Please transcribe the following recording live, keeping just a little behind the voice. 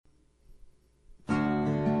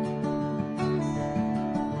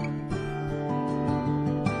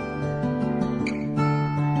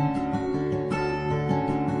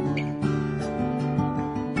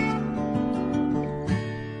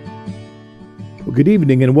Well, good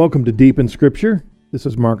evening and welcome to Deep in Scripture. This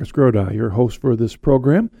is Marcus Grodi, your host for this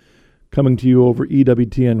program, coming to you over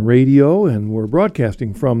EWTN Radio, and we're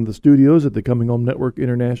broadcasting from the studios at the Coming Home Network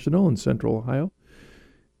International in Central Ohio.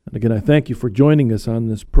 And again, I thank you for joining us on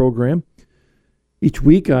this program. Each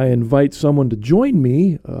week I invite someone to join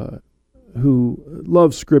me who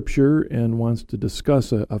loves Scripture and wants to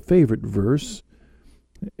discuss a favorite verse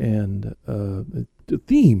and the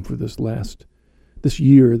theme for this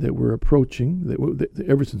year that we're approaching,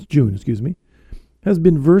 ever since June, has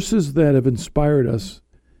been verses that have inspired us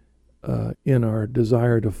in our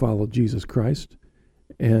desire to follow Jesus Christ.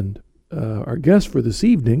 And our guest for this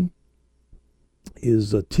evening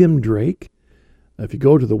is Tim Drake. If you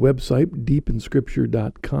go to the website,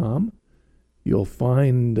 deepinscripture.com, you'll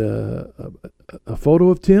find a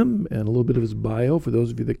photo of Tim and a little bit of his bio. For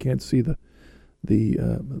those of you that can't see the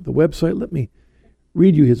website, let me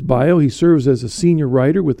read you his bio. He serves as a senior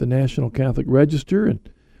writer with the National Catholic Register and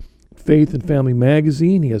Faith and Family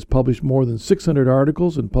Magazine. He has published more than 600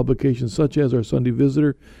 articles in publications such as Our Sunday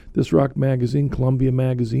Visitor, This Rock Magazine, Columbia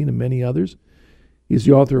Magazine, and many others. He's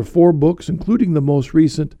the author of 4 books, including the most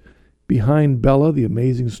recent, Behind Bella, The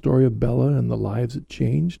Amazing Story of Bella and the Lives It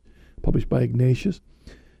Changed, published by Ignatius.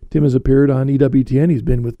 Tim has appeared on EWTN. He's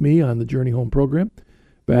been with me on the Journey Home program,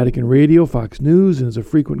 Vatican Radio, Fox News, and is a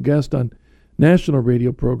frequent guest on national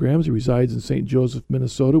radio programs. He resides in St. Joseph,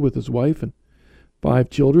 Minnesota with his wife and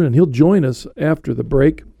 5 children, and he'll join us after the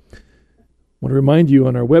break. I want to remind you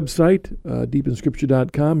on our website,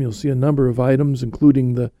 deepinscripture.com, you'll see a number of items,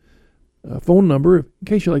 including the phone number. In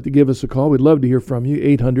case you'd like to give us a call, we'd love to hear from you,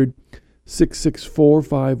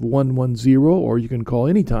 800-664-5110, or you can call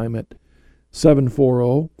anytime at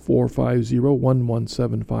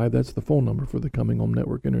 740-450-1175. That's the phone number for the Coming Home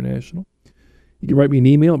Network International. You can write me an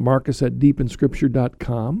email at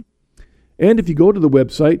marcus@deepinscripture.com. And if you go to the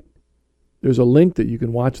website, there's a link that you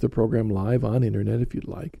can watch the program live on internet if you'd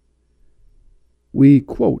like. We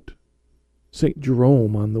quote St.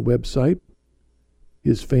 Jerome on the website,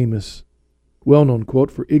 his famous, well-known quote,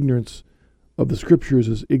 "For ignorance of the Scriptures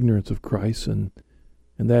is ignorance of Christ," and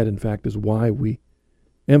that, in fact, is why we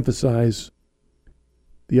emphasize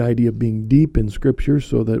the idea of being deep in Scripture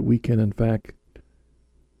so that we can, in fact,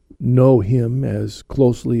 know Him as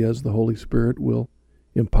closely as the Holy Spirit will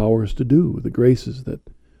empower us to do, the graces that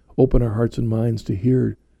open our hearts and minds to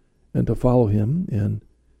hear and to follow Him. And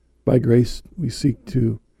by grace, we seek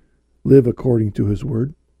to live according to His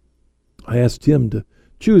Word. I asked Tim to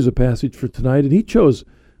choose a passage for tonight, and he chose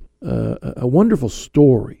a wonderful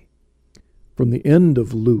story from the end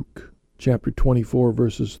of Luke, chapter 24,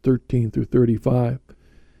 verses 13 through 35. It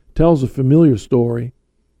tells a familiar story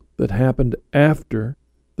that happened after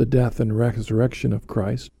the death and resurrection of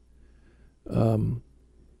Christ. When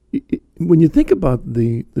you think about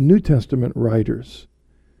the New Testament writers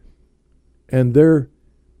and their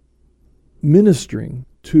ministering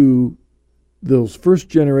to those first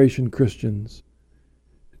generation Christians,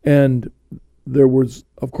 and there was,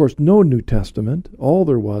 of course, no New Testament. All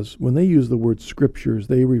there was, when they used the word Scriptures,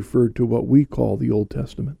 they referred to what we call the Old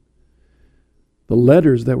Testament. The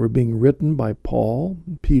letters that were being written by Paul,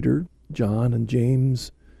 Peter, John, and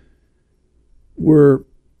James were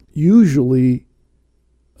usually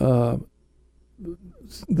the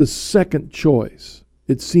second choice.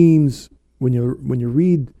 It seems when you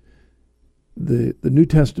read the New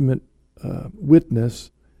Testament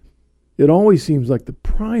witness, it always seems like the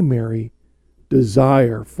primary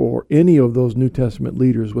desire for any of those New Testament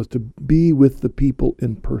leaders was to be with the people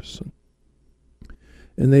in person.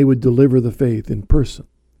 And they would deliver the faith in person.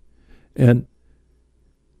 And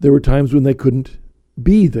there were times when they couldn't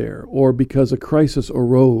be there, or because a crisis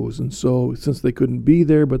arose, and so since they couldn't be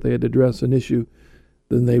there but they had to address an issue,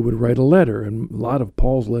 then they would write a letter, and a lot of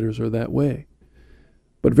Paul's letters are that way.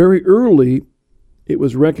 But very early it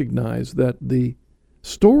was recognized that the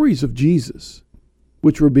stories of Jesus,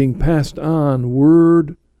 which were being passed on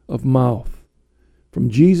word of mouth from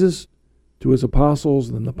Jesus to his apostles,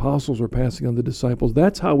 and then the apostles were passing on the disciples,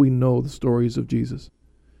 that's how we know the stories of Jesus.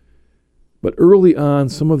 But early on,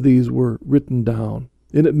 some of these were written down.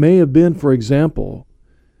 And it may have been, for example,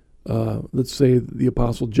 let's say the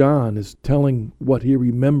Apostle John is telling what he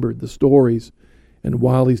remembered, the stories, and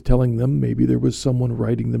while he's telling them, maybe there was someone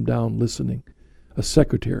writing them down, listening, a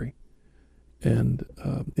secretary. And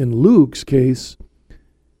in Luke's case,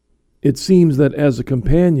 it seems that as a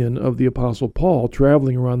companion of the Apostle Paul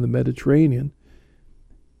traveling around the Mediterranean,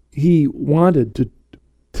 he wanted to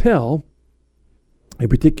tell a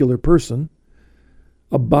particular person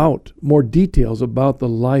about more details about the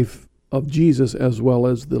life of Jesus as well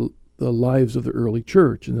as the lives of the early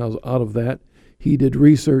church. And out of that, he did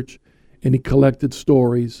research and he collected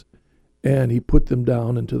stories, and he put them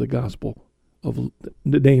down into the gospel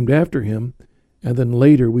named after him. And then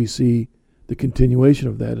later we see the continuation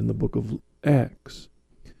of that in the book of Acts.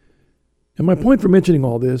 And my point for mentioning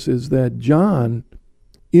all this is that John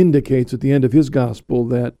indicates at the end of his gospel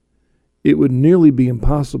that it would nearly be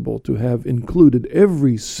impossible to have included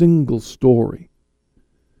every single story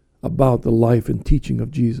about the life and teaching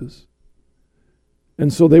of Jesus.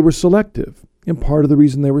 And so they were selective. And part of the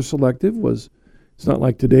reason they were selective was it's not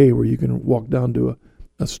like today where you can walk down to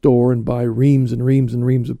a store and buy reams and reams and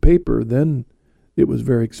reams of paper. Then it was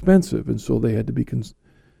very expensive, and so they had to be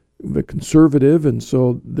conservative, and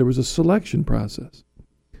so there was a selection process.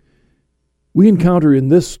 We encounter in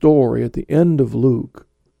this story at the end of Luke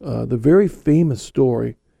the very famous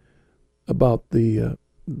story about the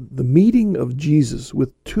meeting of Jesus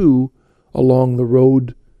with two along the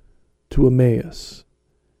road to Emmaus.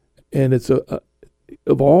 And it's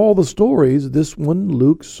of all the stories, this one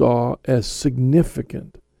Luke saw as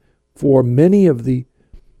significant for many of the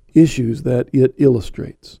issues that it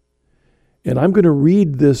illustrates. And I'm going to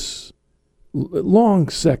read this long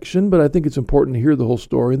section, but I think it's important to hear the whole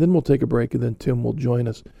story. Then we'll take a break, and then Tim will join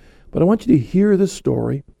us. But I want you to hear this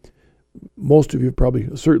story. Most of you have probably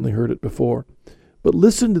certainly heard it before. But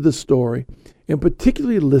listen to this story, and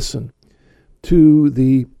particularly listen to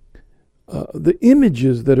the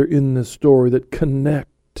images that are in this story that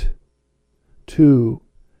connect to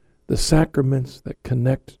the sacraments, that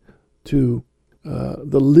connect to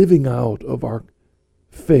the living out of our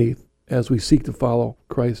faith as we seek to follow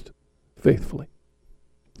Christ faithfully.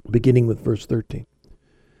 Beginning with verse 13.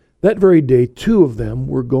 That very day, two of them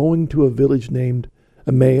were going to a village named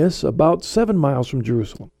Emmaus, about 7 miles from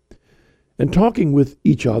Jerusalem, and talking with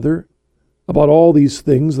each other about all these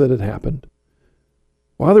things that had happened.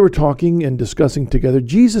 While they were talking and discussing together,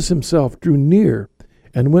 Jesus himself drew near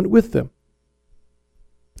and went with them.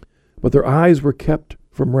 But their eyes were kept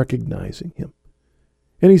from recognizing him.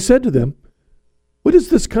 And he said to them, "What is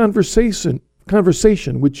this conversation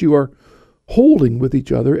which you are holding with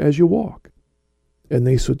each other as you walk?" And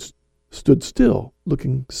they stood still,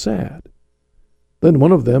 looking sad. Then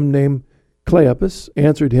one of them, named Cleopas,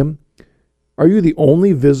 answered him, "Are you the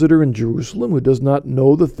only visitor in Jerusalem who does not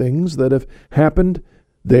know the things that have happened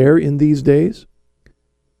there in these days?"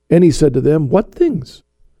 And he said to them, "What things?"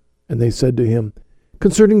 And they said to him,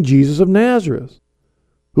 "Concerning Jesus of Nazareth,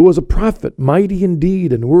 who was a prophet, mighty in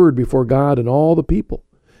deed and word before God and all the people,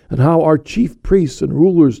 and how our chief priests and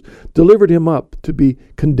rulers delivered him up to be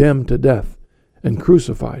condemned to death and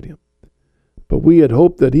crucified him. But we had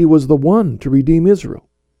hoped that he was the one to redeem Israel.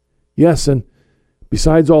 Yes, and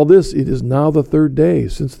besides all this, it is now the 3rd day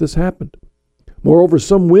since this happened. Moreover,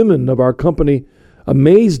 some women of our company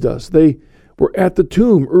amazed us. They were at the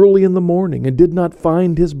tomb early in the morning and did not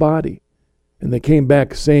find his body. And they came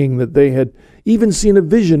back saying that they had even seen a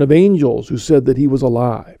vision of angels who said that he was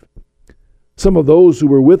alive. Some of those who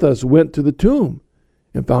were with us went to the tomb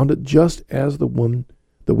and found it just as the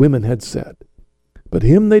women had said. But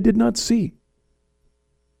him they did not see."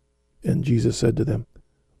 And Jesus said to them,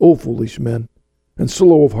 "O foolish men, and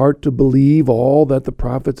slow of heart to believe all that the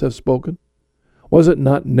prophets have spoken? Was it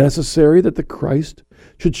not necessary that the Christ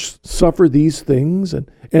should suffer these things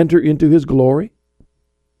and enter into his glory?"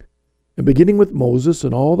 And beginning with Moses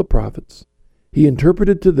and all the prophets, he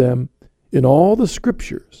interpreted to them in all the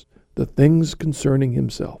scriptures the things concerning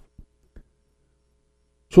himself.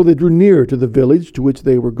 So they drew near to the village to which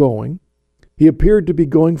they were going. He appeared to be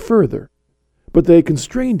going further, but they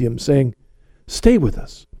constrained him, saying, "Stay with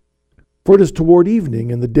us, for it is toward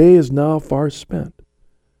evening, and the day is now far spent."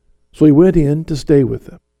 So he went in to stay with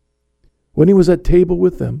them. When he was at table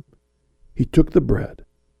with them, he took the bread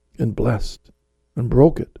and blessed and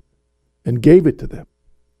broke it and gave it to them.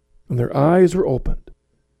 And their eyes were opened,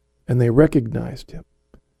 and they recognized him.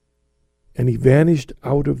 And he vanished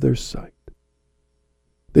out of their sight.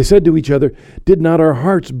 They said to each other, "Did not our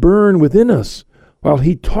hearts burn within us while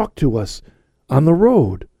he talked to us on the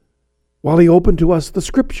road, while he opened to us the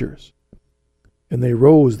scriptures?" And they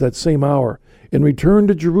rose that same hour and returned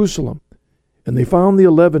to Jerusalem. And they found the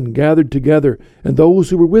 11 gathered together, and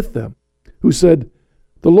those who were with them, who said,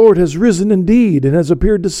 "The Lord has risen indeed and has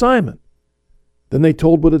appeared to Simon." Then they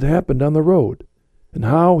told what had happened on the road, and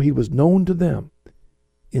how he was known to them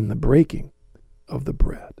in the breaking of the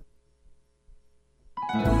bread.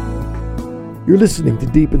 You're listening to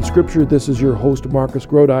Deep in Scripture. This is your host, Marcus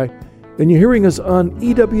Grodi, and you're hearing us on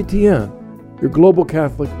EWTN, your Global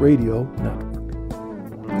Catholic Radio Network.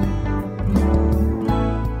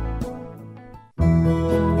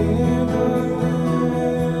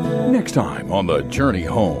 Next time on The Journey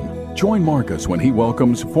Home, Join Marcus when he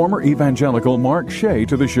welcomes former evangelical Mark Shea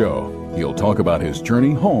to the show. He'll talk about his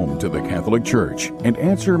journey home to the Catholic Church and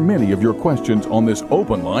answer many of your questions on this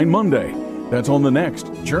Open Line Monday. That's on the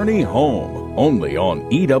next Journey Home, only on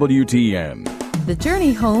EWTN. The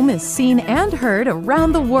Journey Home is seen and heard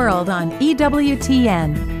around the world on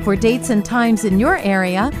EWTN. For dates and times in your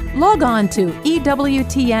area, log on to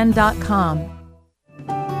EWTN.com.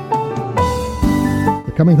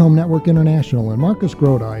 The Coming Home Network International and Marcus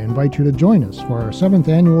Grodi invite you to join us for our 7th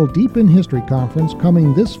annual Deep in History Conference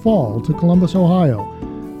coming this fall to Columbus, Ohio.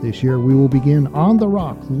 This year we will begin On the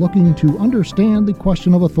Rock, looking to understand the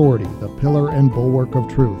question of authority, the pillar and bulwark of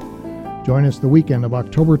truth. Join us the weekend of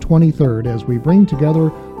October 23rd as we bring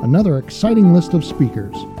together another exciting list of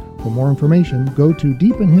speakers. For more information, go to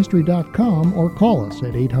deepinhistory.com or call us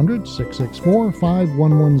at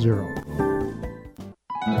 800-664-5110.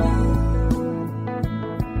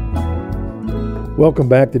 Welcome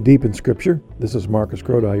back to Deep in Scripture. This is Marcus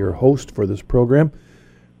Grodi, your host for this program.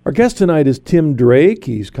 Our guest tonight is Tim Drake.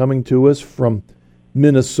 He's coming to us from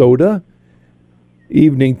Minnesota.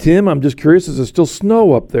 Evening, Tim. I'm just curious, is there still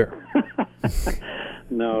snow up there?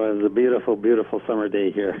 No, it's a beautiful, beautiful summer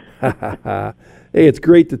day here. Hey, it's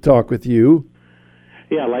great to talk with you.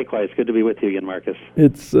 Yeah, likewise. Good to be with you again, Marcus.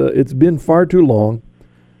 It's been far too long.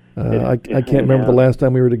 I can't remember the last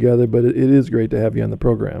time we were together, but it is great to have you on the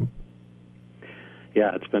program.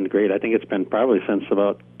 Yeah, it's been great. I think it's been probably since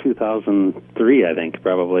about 2003, I think,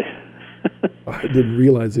 probably. I didn't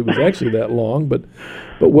realize it was actually that long, but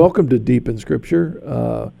welcome to Deep in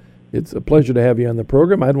Scripture. It's a pleasure to have you on the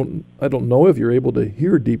program. I don't know if you're able to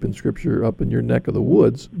hear Deep in Scripture up in your neck of the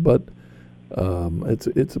woods, but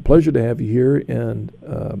it's a pleasure to have you here. And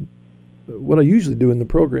what I usually do in the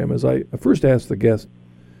program is I first ask the guest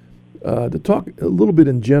to talk a little bit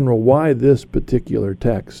in general why this particular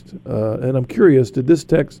text. And I'm curious, did this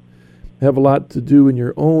text have a lot to do in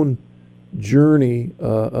your own journey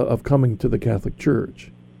of coming to the Catholic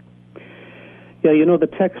Church? Yeah, the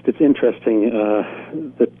text, it's interesting.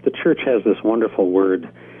 The Church has this wonderful word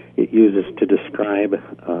it uses to describe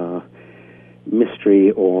mystery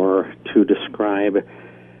or to describe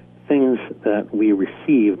things that we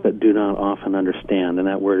receive but do not often understand, and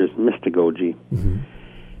that word is mystagogy. Mm-hmm.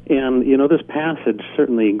 And, this passage,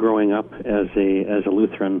 certainly growing up as a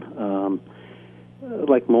Lutheran,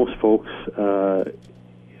 like most folks, I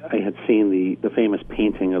had seen the famous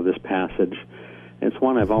painting of this passage. It's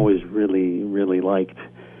one I've always really, really liked.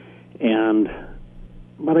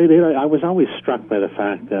 But I was always struck by the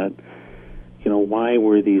fact that, why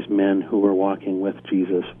were these men who were walking with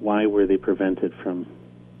Jesus, why were they prevented from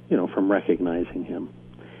recognizing him?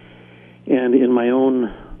 And in my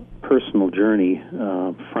own personal journey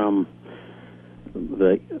from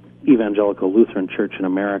the Evangelical Lutheran Church in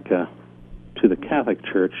America to the Catholic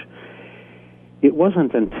Church, it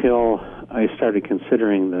wasn't until I started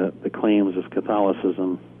considering the claims of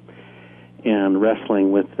Catholicism and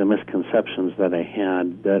wrestling with the misconceptions that I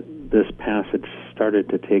had that this passage started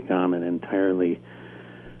to take on an entirely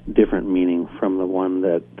different meaning from the one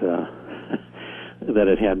that that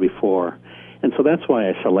it had before. And so that's why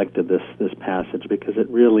I selected this passage, because it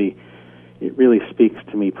really speaks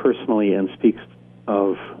to me personally and speaks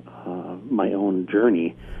of my own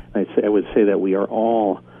journey. I would say that we are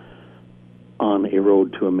all on a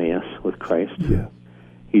road to Emmaus with Christ. Yeah.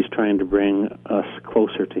 He's trying to bring us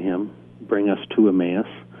closer to him, bring us to Emmaus,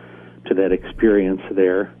 to that experience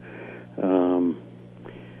there.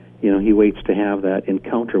 He waits to have that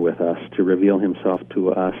encounter with us, to reveal himself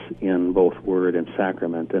to us in both word and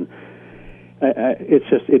sacrament. And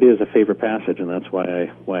it is a favorite passage, and that's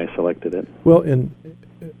why I selected it. Well, and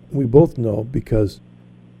we both know, because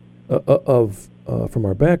from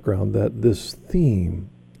our background, that this theme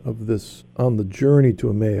of this on the journey to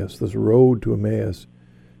Emmaus, this road to Emmaus,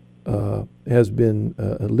 has been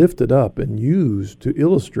lifted up and used to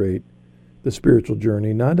illustrate the spiritual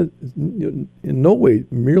journey, not in no way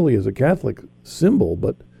merely as a Catholic symbol,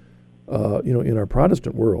 but in our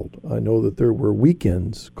Protestant world. I know that there were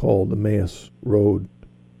weekends called Emmaus Road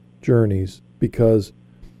journeys, because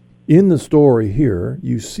in the story here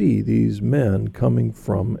you see these men coming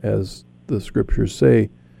from, as the scriptures say,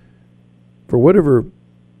 for whatever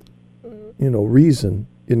reason,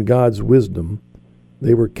 in God's wisdom,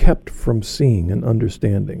 they were kept from seeing and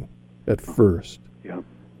understanding at first. Yeah.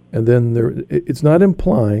 And then it's not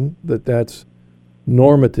implying that that's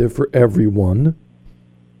normative for everyone,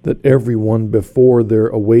 that everyone before their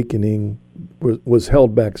awakening was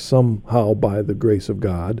held back somehow by the grace of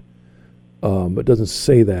God. It doesn't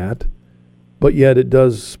say that. But yet it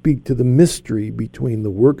does speak to the mystery between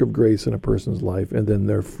the work of grace in a person's life and then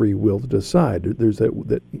their free will to decide. There's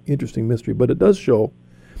that interesting mystery. But it does show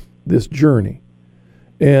this journey.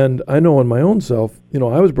 And I know in my own self, I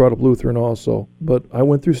was brought up Lutheran also, but I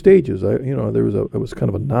went through stages. I was kind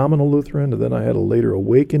of a nominal Lutheran, and then I had a later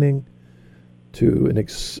awakening to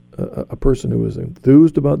a person who was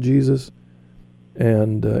enthused about Jesus.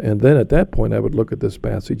 And then at that point, I would look at this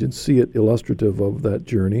passage and see it illustrative of that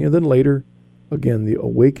journey. And then later, again, the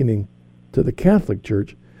awakening to the Catholic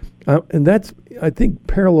Church. And that's, I think,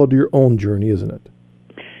 parallel to your own journey, isn't it?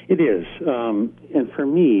 It is. And for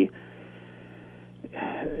me,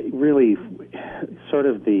 really, sort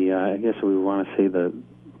of I guess we want to say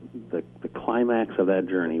the climax of that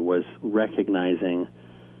journey was recognizing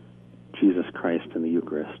Jesus Christ in the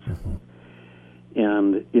Eucharist. Mm-hmm.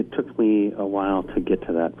 And it took me a while to get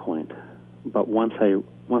to that point. But once I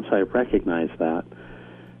recognized that,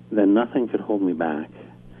 then nothing could hold me back.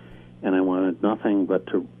 And I wanted nothing but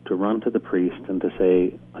to run to the priest and to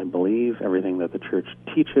say, I believe everything that the Church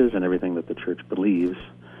teaches and everything that the Church believes.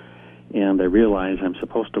 And I realize I'm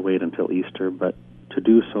supposed to wait until Easter, but to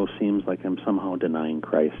do so seems like I'm somehow denying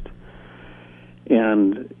Christ.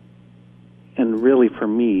 And really for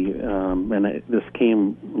me, this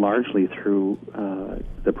came largely through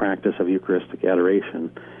the practice of Eucharistic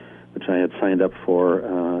adoration, which I had signed up for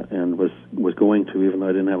and was going to, even though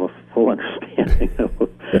I didn't have a full understanding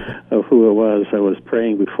of who it was I was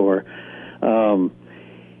praying before.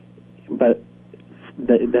 But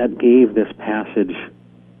that gave this passage,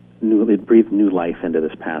 it breathed new life into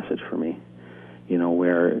this passage for me,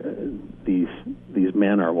 where these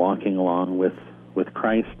men are walking along with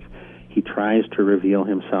Christ. He tries to reveal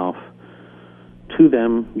himself to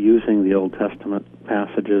them using the Old Testament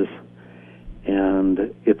passages,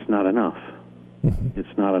 and it's not enough. Mm-hmm.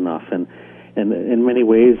 It's not enough, and in many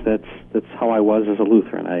ways, that's how I was as a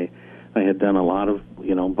Lutheran. I had done a lot of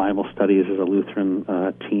Bible studies as a Lutheran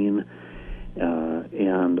teen,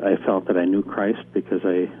 and I felt that I knew Christ because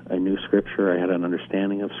I knew Scripture. I had an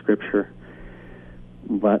understanding of Scripture.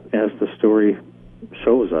 But as the story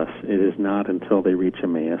shows us, it is not until they reach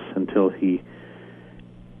Emmaus, until he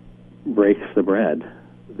breaks the bread,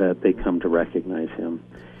 that they come to recognize him.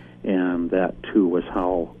 And that, too, was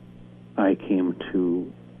how I came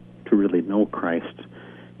to really know Christ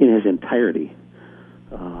in his entirety,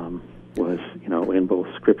 was, in both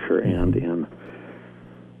Scripture and in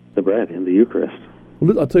the bread, in the Eucharist.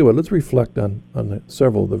 Well, I'll tell you what, let's reflect on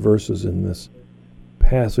several of the verses in this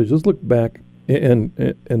passage. Let's look back, and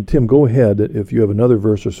Tim, go ahead if you have another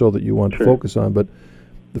verse or so that you want to focus on. But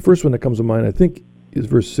the first one that comes to mind, I think, is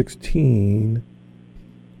verse 16,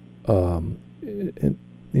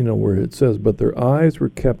 where it says, "But their eyes were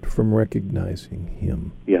kept from recognizing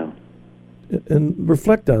him." Yeah. And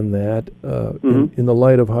reflect on that in the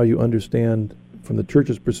light of how you understand, from the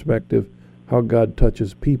Church's perspective, how God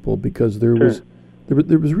touches people, because there was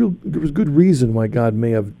good reason why God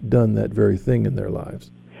may have done that very thing in their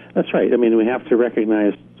lives. That's right. I mean, we have to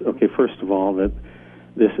recognize, first of all, that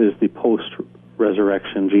this is the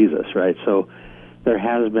post-resurrection Jesus, right? So there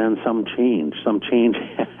has been some change. Some change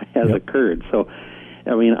has occurred. So,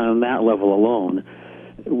 I mean, on that level alone,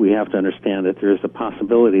 we have to understand that there is a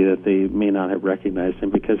possibility that they may not have recognized him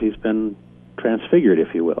because he's been transfigured,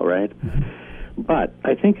 if you will, right? Mm-hmm. But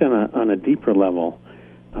I think on a deeper level,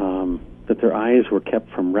 that their eyes were kept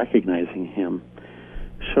from recognizing him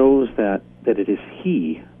shows that it is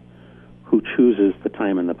he who chooses the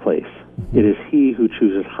time and the place. Mm-hmm. It is he who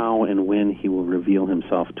chooses how and when he will reveal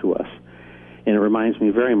himself to us. And it reminds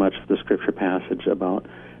me very much of the Scripture passage about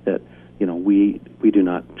that, we do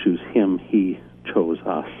not choose him, he chose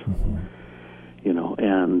us. Mm-hmm.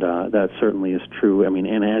 And that certainly is true. I mean,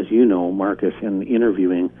 and as you know, Marcus, in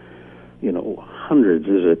interviewing, hundreds,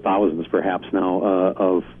 is it thousands perhaps now,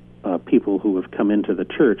 of people who have come into the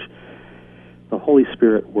Church, the Holy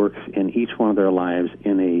Spirit works in each one of their lives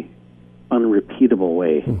in a unrepeatable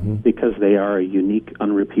way, because they are a unique,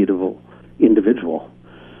 unrepeatable individual,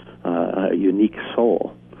 a unique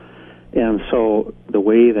soul. And so the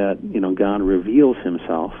way that, God reveals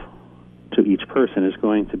himself to each person is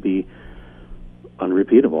going to be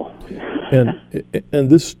unrepeatable. And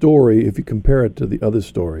this story, if you compare it to the other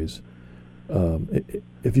stories,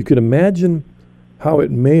 if you could imagine how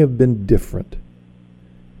it may have been different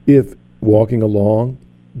if, walking along,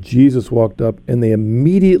 Jesus walked up and they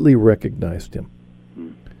immediately recognized him.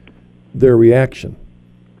 Their reaction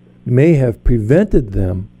may have prevented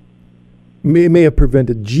them, may have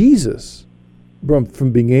prevented Jesus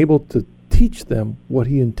from being able to teach them what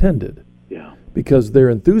he intended. Yeah. Because their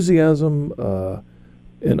enthusiasm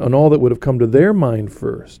and all that would have come to their mind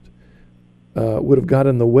first would have got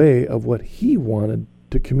in the way of what he wanted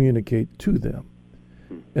to communicate to them.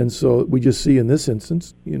 And so we just see in this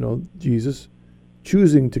instance, Jesus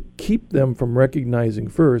choosing to keep them from recognizing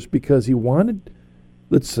first because he wanted,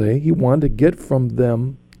 let's say, he wanted to get from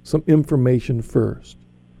them some information first.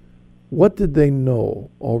 What did they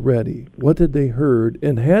know already? What had they heard?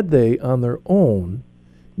 And had they, on their own,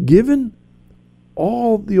 given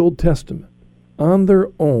all the Old Testament on their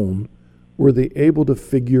own, were they able to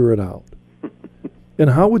figure it out? And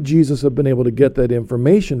how would Jesus have been able to get that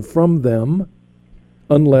information from them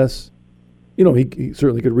unless, he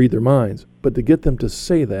certainly could read their minds, but to get them to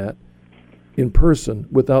say that in person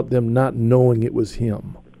without them not knowing it was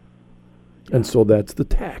him. And so that's the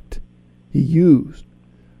tact he used.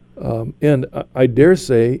 And I dare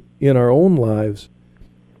say in our own lives,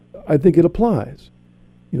 I think it applies.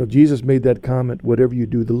 Jesus made that comment, whatever you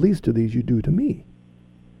do the least of these, you do to me.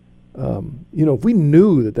 If we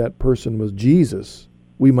knew that person was Jesus,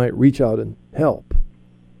 we might reach out and help.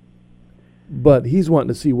 But he's wanting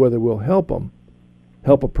to see whether we'll help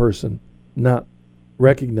a person not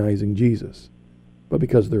recognizing Jesus, but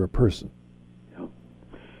because they're a person.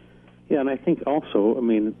 Yeah, and I think also,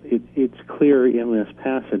 it's clear in this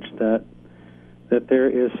passage that there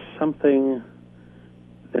is something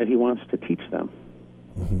that he wants to teach them.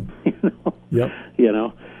 Mm-hmm. Yep.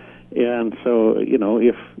 And so,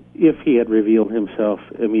 if he had revealed himself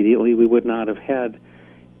immediately, we would not have had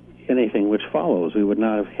anything which follows. We would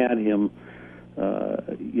not have had him,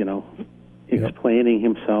 explaining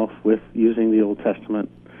himself with using the Old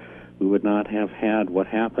Testament. We would not have had what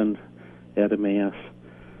happened at Emmaus.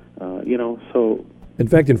 So... In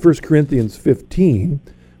fact, in 1 Corinthians 15,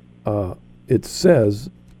 it says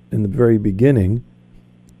in the very beginning,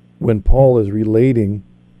 when Paul is relating,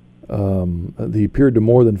 he appeared to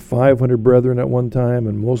more than 500 brethren at one time,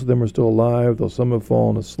 and most of them are still alive, though some have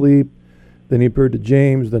fallen asleep. Then he appeared to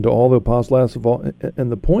James, then to all the apostles of all.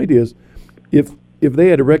 And the point is, if they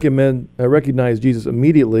had to recognize Jesus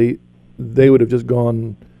immediately, they would have just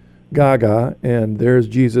gone gaga, and there's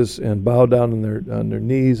Jesus, and bowed down on their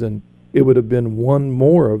knees, and it would have been one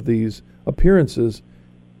more of these appearances.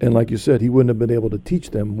 And like you said, he wouldn't have been able to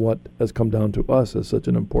teach them what has come down to us as such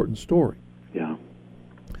an important story. Yeah.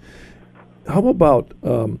 How about,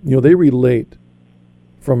 they relate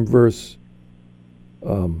from verse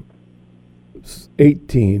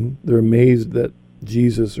 18. They're amazed that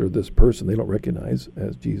Jesus, or this person they don't recognize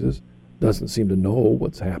as Jesus, doesn't seem to know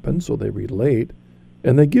what's happened, so they relate.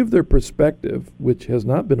 And they give their perspective, which has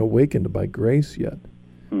not been awakened by grace yet.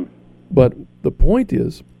 But the point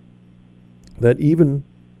is that even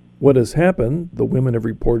what has happened, the women have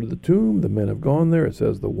reported the tomb, the men have gone there, it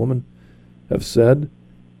says the women have said,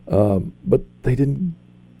 but they didn't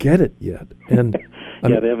get it yet. And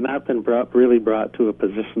they have not been brought to a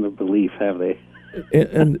position of belief, have they?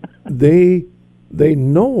 and they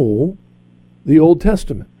know the Old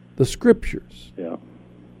Testament, the Scriptures. Yeah.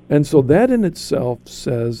 And so that in itself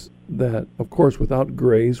says that, of course, without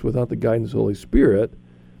grace, without the guidance of the Holy Spirit,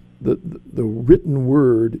 the written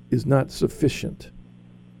word is not sufficient.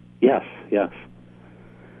 Yes. That's.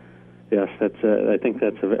 I think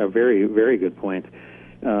that's a very, very good point.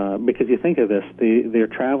 Because you think of this, they're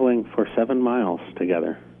traveling for 7 miles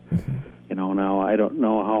together. Mm-hmm. Now I don't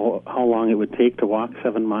know how long it would take to walk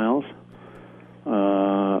 7 miles,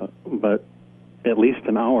 but at least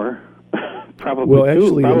an hour. Probably well,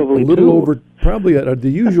 actually, a little two. over, probably at the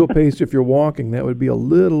usual pace if you're walking, that would be a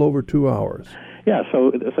little over 2 hours. Yeah,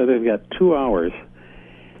 so they've got 2 hours.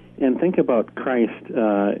 And think about Christ,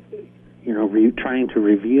 trying to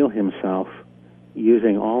reveal himself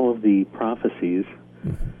using all of the prophecies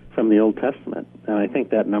from the Old Testament. And I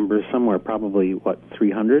think that number is somewhere probably,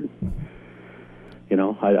 300?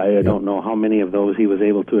 I don't know how many of those he was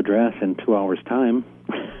able to address in 2 hours' time.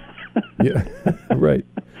 Yeah, right.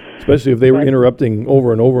 Especially if they were interrupting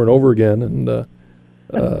over and over and over again, and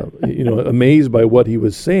amazed by what he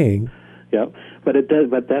was saying. Yeah, but it does.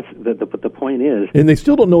 But that's the point is. And they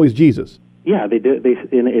still don't know he's Jesus. Yeah, they do.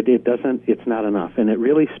 It doesn't. It's not enough, and it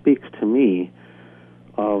really speaks to me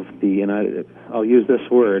of the. And I'll use this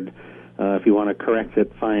word. If you want to correct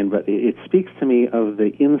it, fine. But it speaks to me of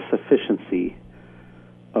the insufficiency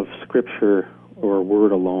of Scripture or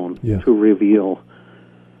Word alone to reveal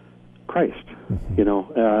Christ. Mm-hmm.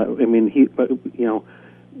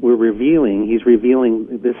 He's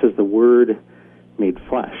revealing, this is the Word made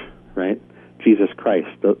flesh, right? Jesus Christ,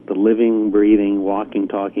 the living, breathing, walking,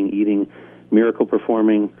 talking, eating, miracle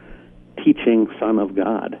performing, teaching Son of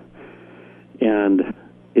God. And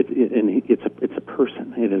it's a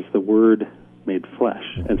person. It is the Word made flesh.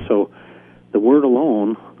 And so the Word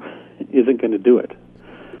alone isn't going to do it.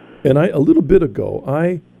 And a little bit ago,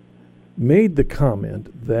 I made the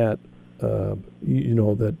comment that,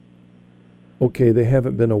 that, okay, they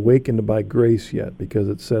haven't been awakened by grace yet, because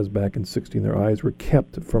it says back in 16, their eyes were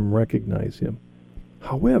kept from recognize him.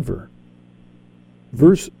 However,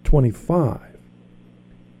 verse 25,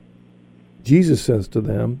 Jesus says to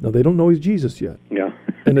them, now they don't know he's Jesus yet. Yeah.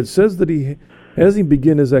 And it says that he hasn't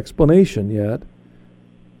begin his explanation yet.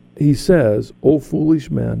 He says, O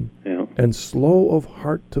foolish men, and slow of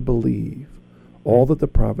heart to believe all that the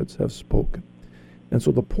prophets have spoken. And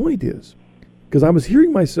so the point is, because I was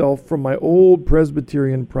hearing myself from my old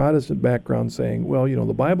Presbyterian Protestant background saying, well,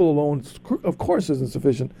 the Bible alone, of course, isn't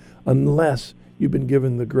sufficient unless you've been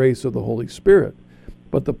given the grace of the Holy Spirit.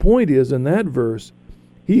 But the point is, in that verse,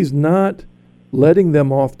 he's not letting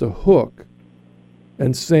them off the hook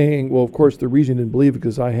and saying, well, of course, the reason you didn't believe it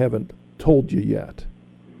because I haven't told you yet.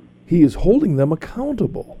 He is holding them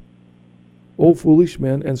accountable. O foolish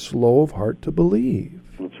men, and slow of heart to believe.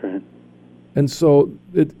 That's right. And so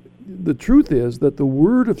the truth is that the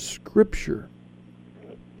word of Scripture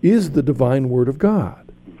is the divine word of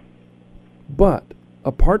God. But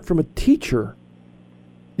apart from a teacher,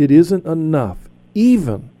 it isn't enough,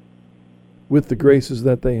 even with the graces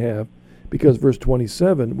that they have, because verse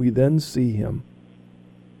 27, we then see him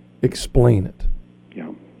explain it.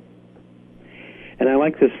 Yeah. And I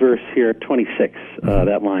like this verse here, 26,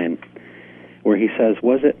 that line, where he says,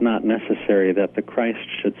 was it not necessary that the Christ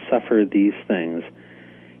should suffer these things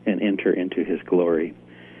and enter into his glory?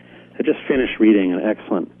 I just finished reading an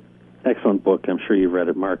excellent book. I'm sure you've read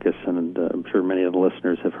it, Marcus, and I'm sure many of the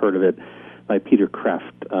listeners have heard of it, by Peter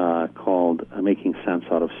Kreeft, called Making Sense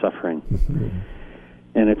Out of Suffering.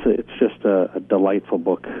 And it's just a delightful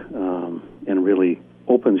book, and really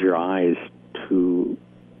opens your eyes to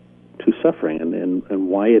suffering and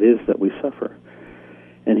why it is that we suffer.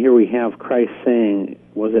 And here we have Christ saying,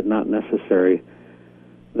 was it not necessary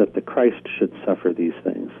that the Christ should suffer these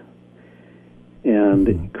things?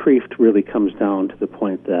 And Kreeft really comes down to the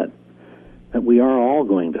point that we are all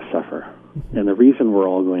going to suffer. And the reason we're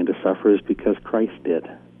all going to suffer is because Christ did.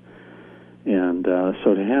 And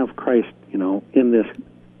so to have Christ, in this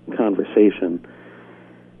conversation,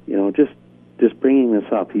 just bringing this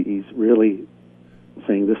up, he's really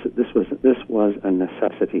saying this was a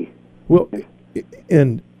necessity. Well,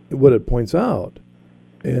 and what it points out,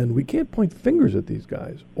 and we can't point fingers at these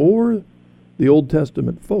guys or the Old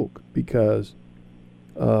Testament folk, because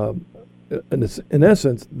in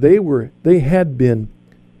essence they had been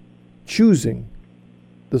choosing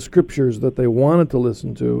the scriptures that they wanted to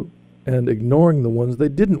listen to and ignoring the ones they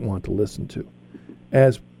didn't want to listen to,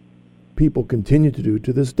 as people continue to do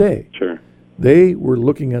to this day. Sure. They were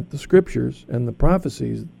looking at the scriptures and the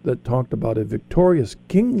prophecies that talked about a victorious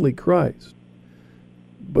kingly Christ,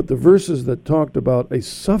 but the verses that talked about a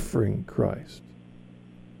suffering Christ.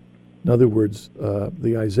 In other words,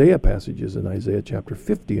 the Isaiah passages in Isaiah chapter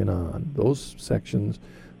 50 and on, those sections,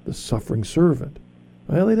 the suffering servant.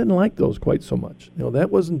 Well, they didn't like those quite so much.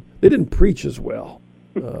 They didn't preach as well.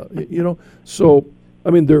 So,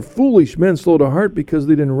 they're foolish men, slow to heart, because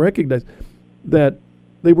they didn't recognize that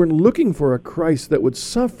they weren't looking for a Christ that would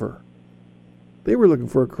suffer. They were looking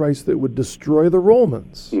for a Christ that would destroy the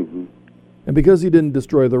Romans. Mm-hmm. And because he didn't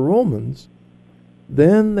destroy the Romans,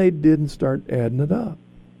 then they didn't start adding it up.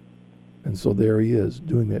 And so there he is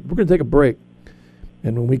doing that. We're going to take a break.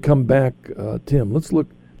 And when we come back, Tim, let's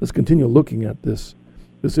continue looking at this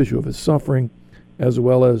issue of his suffering, as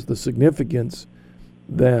well as the significance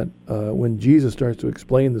that when Jesus starts to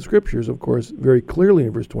explain the scriptures, of course, very clearly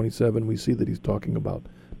in verse 27, we see that he's talking about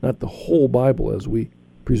not the whole Bible as we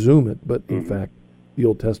presume it, but in fact, the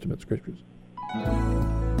Old Testament scriptures.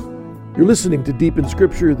 You're listening to Deep in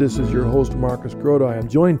Scripture. This is your host, Marcus Grodi. I'm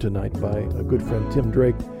joined tonight by a good friend, Tim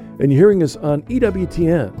Drake, and you're hearing us on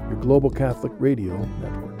EWTN, your Global Catholic Radio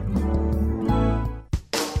Network.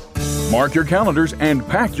 Mark your calendars and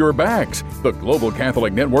pack your bags. The Global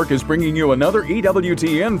Catholic Network is bringing you another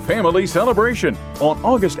EWTN family celebration. On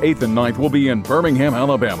August 8th and 9th, we'll be in Birmingham,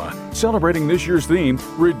 Alabama, celebrating this year's theme,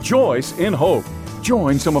 Rejoice in Hope.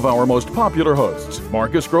 Join some of our most popular hosts,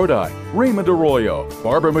 Marcus Grodi, Raymond Arroyo,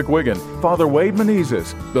 Barbara McWiggin, Father Wade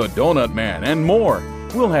Menezes, The Donut Man, and more.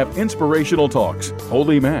 We'll have inspirational talks,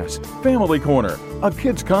 Holy Mass, Family Corner, a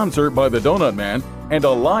kids' concert by The Donut Man, and a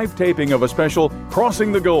live taping of a special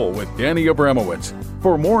Crossing the Goal with Danny Abramowitz.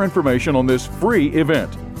 For more information on this free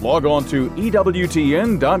event, log on to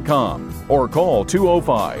EWTN.com or call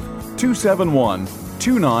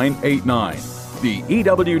 205-271-2989. The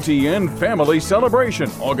EWTN Family Celebration,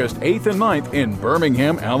 August 8th and 9th in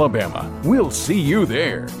Birmingham, Alabama. We'll see you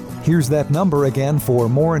there. Here's that number again for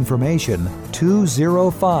more information,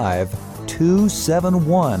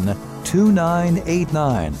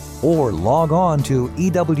 205-271-2989, or log on to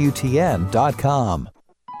EWTN.com.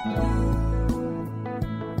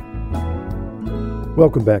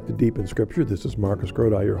 Welcome back to Deep in Scripture. This is Marcus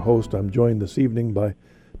Grodi, your host. I'm joined this evening by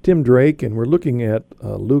Tim Drake, and we're looking at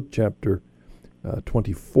Luke chapter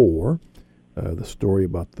 24, the story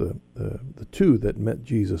about the two that met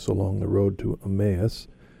Jesus along the road to Emmaus.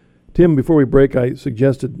 Tim, before we break, I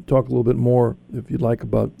suggested talk a little bit more, if you'd like,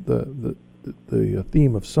 about the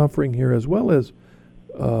theme of suffering here, as well as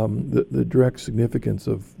the direct significance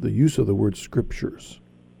of the use of the word scriptures.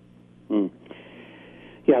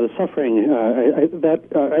 Yeah, the suffering. I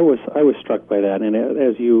was struck by that, and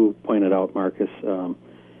as you pointed out, Marcus,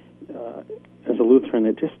 as a Lutheran,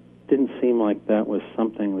 it just didn't seem like that was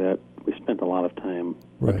something that we spent a lot of time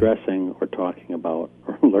addressing or talking about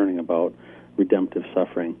or learning about redemptive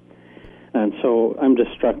suffering. And so I'm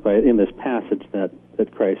just struck by it in this passage that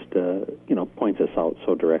Christ points us out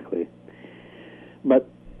so directly. But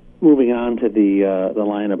moving on to the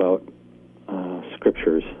line about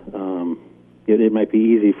scriptures, it might be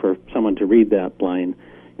easy for someone to read that line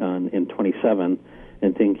in 27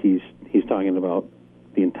 and think he's talking about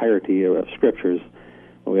the entirety of scriptures.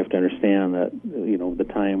 But we have to understand that the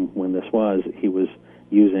time when this was, he was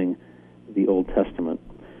using the Old Testament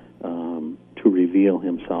to reveal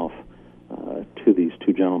himself to these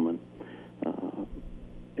two gentlemen.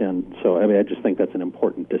 And so, I just think that's an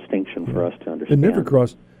important distinction for us to understand. It never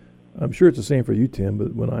crossed, I'm sure it's the same for you, Tim,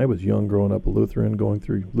 but when I was young, growing up a Lutheran, going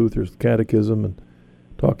through Luther's catechism and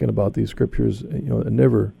talking about these scriptures, it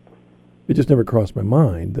just never crossed my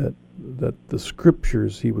mind that the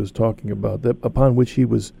scriptures he was talking about, that upon which he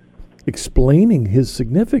was explaining his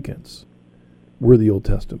significance, were the Old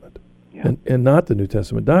Testament, and not the New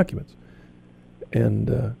Testament documents.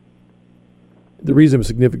 And the reason it was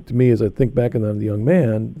significant to me is I think back on the young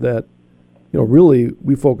man that, really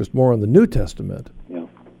we focused more on the New Testament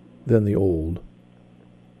than the Old.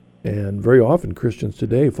 And very often Christians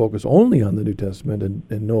today focus only on the New Testament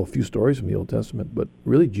and know a few stories from the Old Testament, but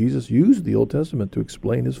really Jesus used the Old Testament to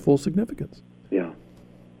explain his full significance. Yeah.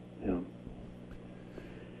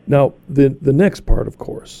 Now, the next part, of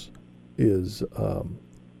course, is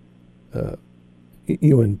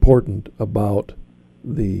important about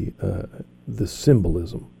the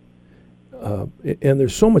symbolism. And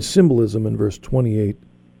there's so much symbolism in verse 28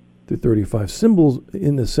 through 35, symbols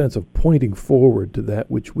in the sense of pointing forward to that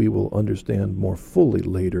which we will understand more fully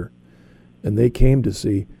later. And they came to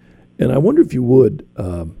see. And I wonder if you would,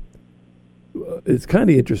 it's kind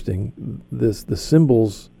of interesting, the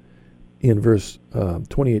symbols in verse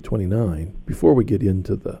 28, 29, before we get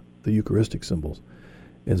into the Eucharistic symbols.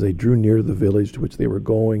 As they drew near to the village to which they were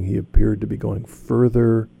going, he appeared to be going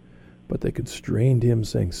further, but they constrained him,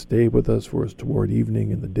 saying, "Stay with us, for it's toward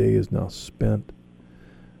evening, and the day is now spent."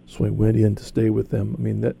 So he went in to stay with them.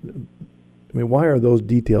 Why are those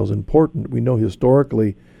details important? We know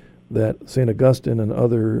historically that St. Augustine and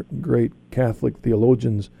other great Catholic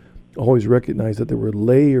theologians always recognized that there were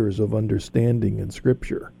layers of understanding in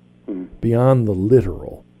Scripture beyond the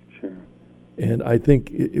literal. Sure. And I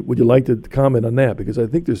think, would you like to comment on that? Because I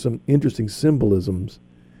think there's some interesting symbolisms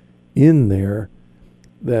in there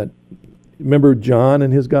that, remember John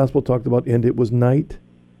in his gospel talked about, and it was night?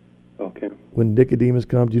 Okay. When Nicodemus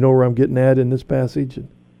comes, do you know where I'm getting at in this passage?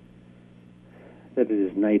 That it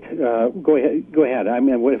is night. Go ahead.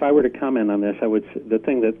 If I were to comment on this, the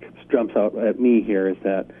thing that jumps out at me here is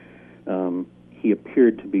that he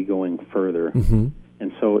appeared to be going further. Mm-hmm.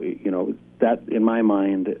 And so, that in my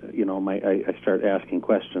mind, I start asking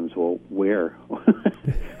questions. Well, where?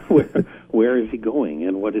 where is he going,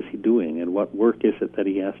 and what is he doing, and what work is it that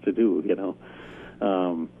he has to do?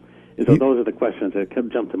 So those are the questions that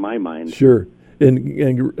jump to my mind. Sure,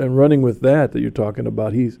 and running with that you're talking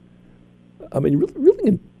about, really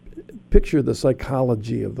picture the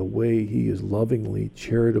psychology of the way he is lovingly,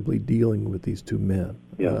 charitably dealing with these two men,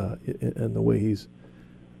 and the way he's.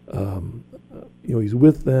 He's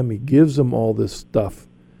with them. He gives them all this stuff.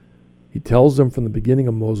 He tells them from the beginning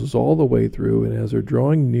of Moses all the way through, and as they're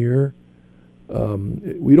drawing near,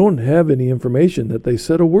 we don't have any information that they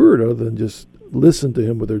said a word other than just listen to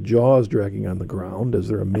him with their jaws dragging on the ground as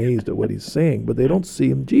they're amazed at what he's saying, but they don't see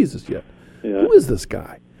him Jesus yet. Yeah. Who is this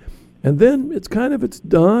guy? And then it's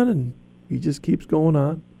done, and he just keeps going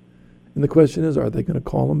on. And the question is, are they going to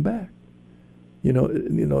call him back?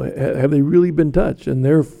 Have they really been touched? And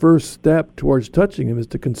their first step towards touching him is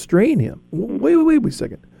to constrain him. Wait a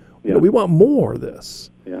second. You know, we want more of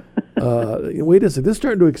this. Yeah. Wait a second. This is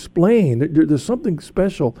starting to explain. There's something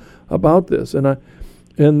special about this, and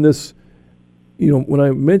this, you know, when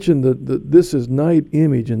I mentioned the "this is night"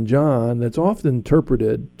 image in John, that's often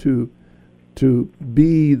interpreted to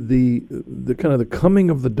be the kind of the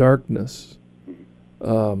coming of the darkness.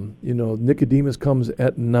 You know, Nicodemus comes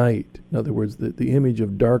at night. In other words, the image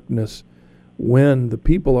of darkness when the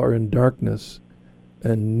people are in darkness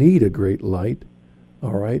and need a great light.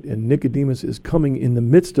 All right, and Nicodemus is coming in the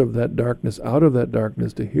midst of that darkness, out of that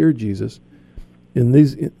darkness, to hear Jesus.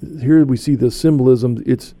 Here we see the symbolism.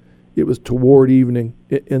 It was toward evening,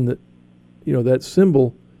 and that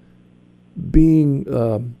symbol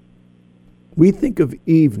being. We think of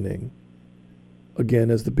evening again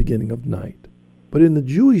as the beginning of night, but in the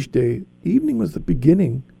Jewish day, evening was the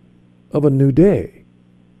beginning of a new day.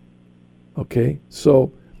 Okay,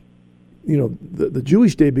 so. You know, the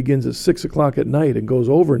Jewish day begins at 6 o'clock at night and goes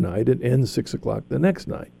overnight and ends 6 o'clock the next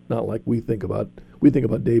night. Not like we think about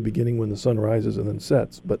day beginning when the sun rises and then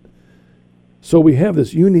sets. But so we have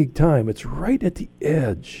this unique time. It's right at the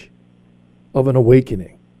edge of an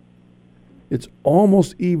awakening. It's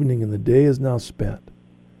almost evening and the day is now spent.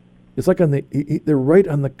 It's like they're right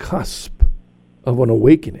on the cusp of an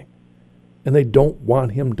awakening, and they don't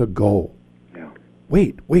want him to go. Yeah.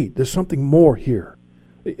 Wait, there's something more here.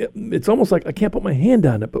 It's almost like I can't put my hand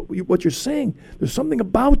on it, but what you're saying, there's something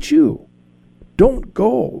about you. Don't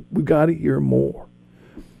go. We've got to hear more.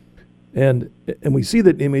 And we see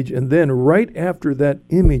that image, and then right after that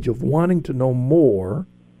image of wanting to know more,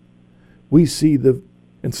 we see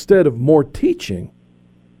instead of more teaching,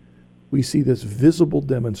 we see this visible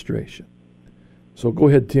demonstration. So go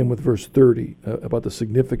ahead, Tim, with verse 30 about the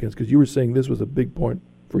significance, because you were saying this was a big point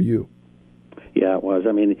for you. Yeah, it was.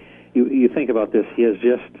 I mean, you think about this. He has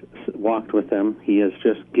just walked with them. He has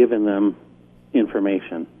just given them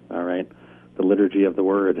information, all right? The liturgy of the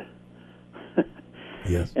Word.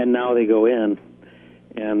 Yes. And now they go in,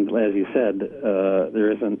 and as you said,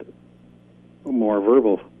 there isn't more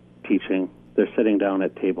verbal teaching. They're sitting down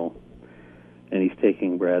at table, and he's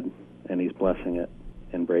taking bread, and he's blessing it,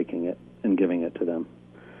 and breaking it, and giving it to them.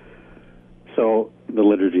 So the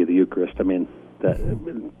liturgy of the Eucharist, I mean, that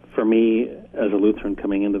for me as a Lutheran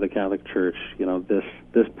coming into the Catholic Church, you know,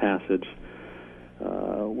 this passage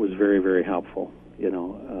was very, very helpful, you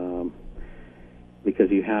know,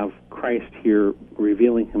 because you have Christ here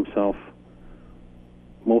revealing himself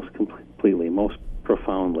most completely, most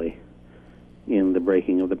profoundly in the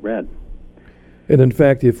breaking of the bread. And in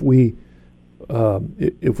fact, if we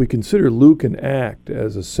consider Luke and Acts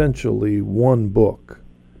as essentially one book,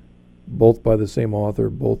 both by the same author,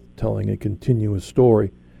 both telling a continuous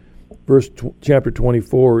story, chapter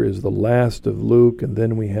 24 is the last of Luke, and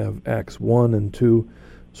then we have Acts 1 and 2.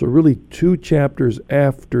 So really 2 chapters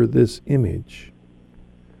after this image,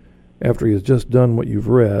 after he has just done what you've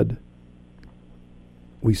read,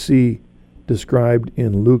 we see described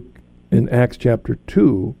in Acts chapter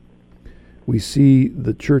 2, we see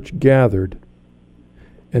the church gathered,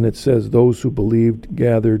 and it says those who believed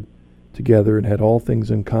gathered together and had all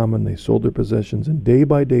things in common. They sold their possessions, and day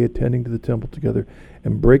by day attending to the temple together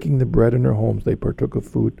and breaking the bread in their homes, they partook of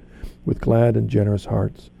food with glad and generous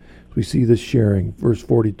hearts. We see this sharing. Verse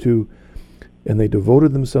 42, and they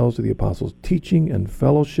devoted themselves to the apostles' teaching and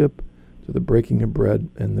fellowship, to the breaking of bread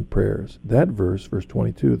and the prayers. That verse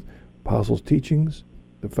 22, apostles' teachings,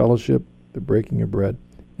 the fellowship, the breaking of bread,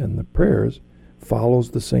 and the prayers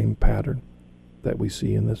follows the same pattern that we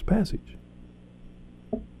see in this passage.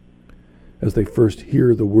 As they first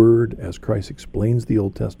hear the word, as Christ explains the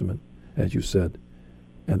Old Testament, as you said,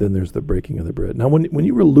 and then there's the breaking of the bread. Now, when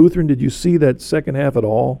you were Lutheran, did you see that second half at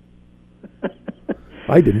all?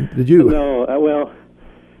 I didn't. Did you? No. Well,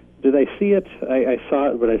 did I see it? I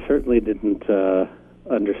saw it, but I certainly didn't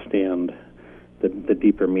understand the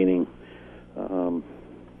deeper meaning. You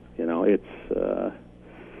know, it's, I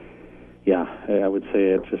would say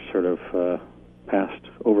it just sort of passed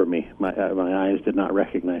over me. My eyes did not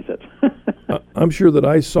recognize it. I'm sure that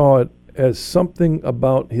I saw it as something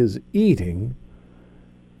about his eating,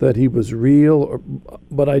 that he was real,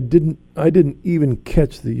 but I didn't even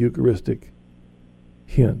catch the Eucharistic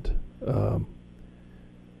hint.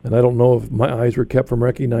 And I don't know if my eyes were kept from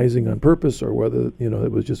recognizing on purpose, or whether, you know,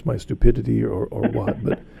 it was just my stupidity or what,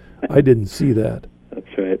 but I didn't see that.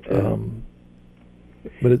 That's right.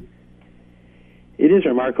 But it is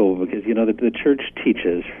remarkable because, you know, the church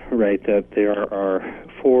teaches, right, that there are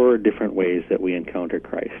 4 different ways that we encounter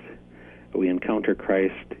Christ. We encounter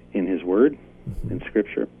Christ in his word, in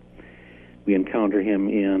Scripture. We encounter him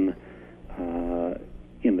in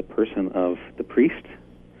the person of the priest.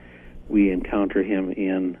 We encounter him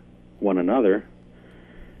in one another.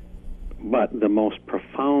 But the most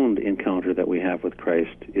profound encounter that we have with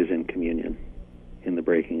Christ is in communion, in the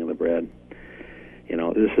breaking of the bread.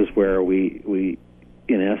 This is where we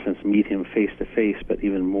in essence meet him face to face, but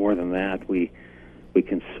even more than that, we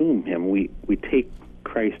consume him. We take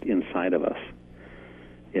Christ inside of us.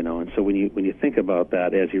 And so when you think about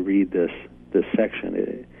that as you read this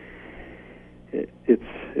section,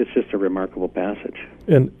 it's just a remarkable passage.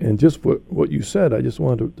 And just what you said, I just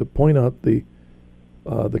wanted to point out the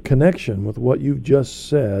connection with what you've just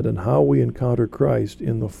said and how we encounter Christ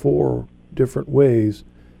in the four different ways,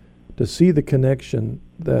 to see the connection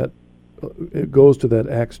that it goes to that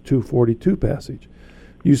Acts 2:42 passage.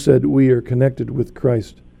 You said we are connected with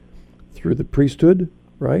Christ through the priesthood,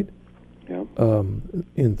 right? Yeah.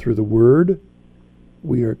 Through the Word,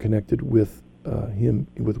 we are connected with him,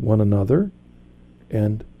 with one another,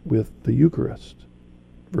 and with the Eucharist.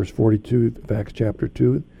 Verse 42 of Acts chapter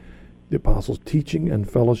 2, the apostles' teaching and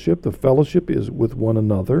fellowship. The fellowship is with one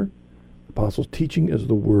another. The apostles' teaching is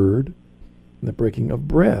the Word. And the breaking of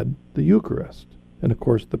bread, the Eucharist. And of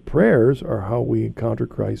course, the prayers are how we encounter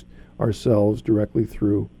Christ ourselves directly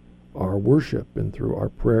through our worship and through our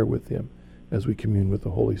prayer with him as we commune with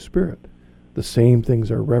the Holy Spirit. The same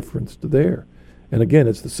things are referenced there. And again,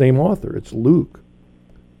 it's the same author. It's Luke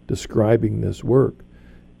describing this work.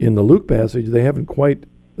 In the Luke passage,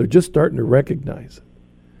 they're just starting to recognize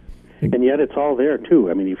it. And yet it's all there,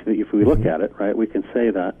 too. I mean, if we look at it, right, we can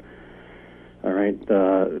say that, all right,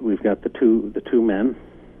 we've got the two men,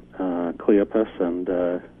 Cleopas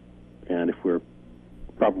and if we're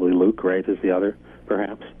probably Luke, right, is the other,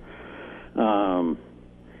 perhaps.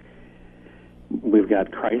 We've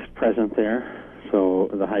got Christ present there, so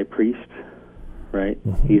the high priest, right?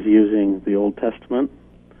 Mm-hmm. He's using the Old Testament,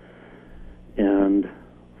 and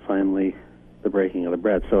finally the breaking of the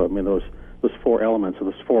bread. So, I mean, those four elements, or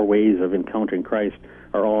those four ways of encountering Christ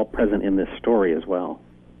are all present in this story as well.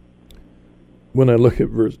 When I look at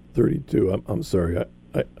verse 32, I'm sorry,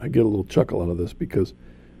 I get a little chuckle out of this, because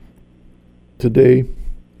today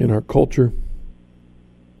in our culture,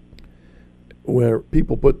 where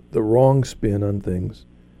people put the wrong spin on things,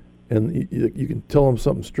 and you can tell them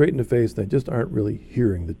something straight in the face, and they just aren't really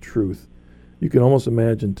hearing the truth. You can almost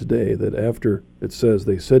imagine today that after it says,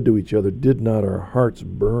 they said to each other, "Did not our hearts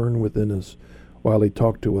burn within us while he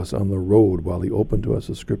talked to us on the road, while he opened to us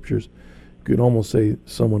the Scriptures?" You could almost say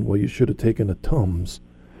someone, "Well, you should have taken a Tums."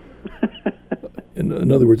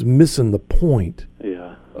 In other words, missing the point.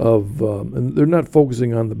 Yeah. And they're not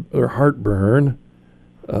focusing on their heartburn.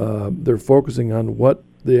 They're focusing on what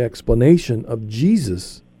the explanation of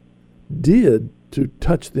Jesus did to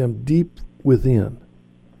touch them deep within.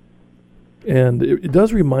 And it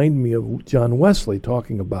does remind me of John Wesley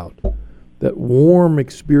talking about that warm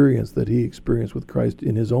experience that he experienced with Christ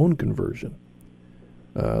in his own conversion,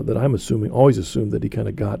 that I'm always assumed that he kind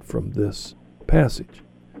of got from this passage.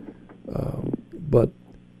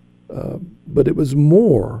 But it was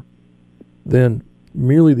more than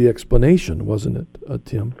merely the explanation, wasn't it,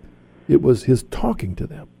 Tim? It was his talking to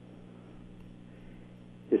them.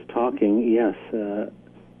 His talking, yes. In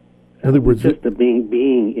other words, just the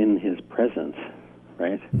being in his presence,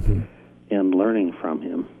 right? Mm-hmm. And learning from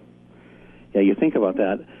him. Yeah, you think about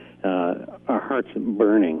that. Our hearts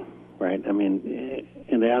burning, right? I mean,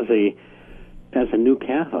 and as a new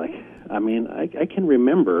Catholic, I mean, I can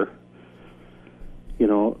remember,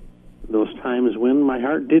 those times when my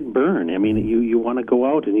heart did burn. I mean, you want to go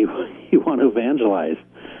out and you want to evangelize.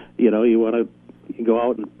 You want to go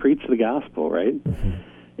out and preach the gospel, right? Mm-hmm.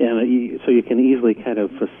 And so you can easily kind of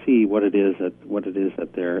foresee what it is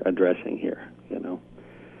that they're addressing here.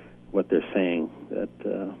 What they're saying,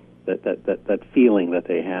 that feeling that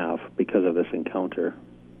they have because of this encounter.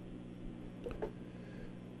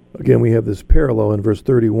 Again, we have this parallel in verse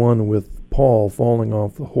 31 with Paul falling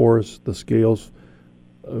off the horse, the scales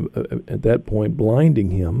at that point blinding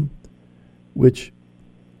him, which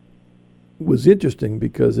was interesting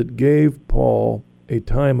because it gave Paul a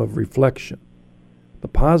time of reflection. The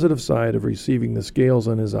positive side of receiving the scales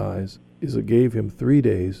on his eyes is it gave him 3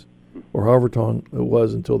 days, or however long it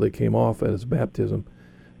was until they came off at his baptism,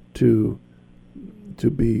 to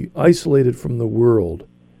be isolated from the world,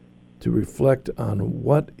 to reflect on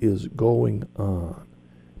what is going on.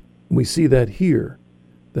 We see that here,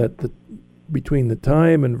 that between the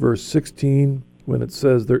time in verse 16, when it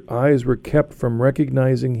says their eyes were kept from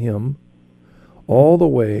recognizing him, all the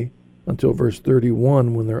way until verse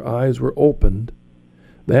 31, when their eyes were opened,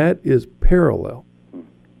 that is parallel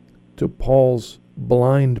to Paul's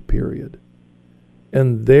blind period.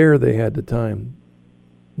 And there they had the time,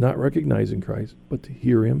 not recognizing Christ, but to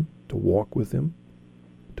hear him, to walk with him,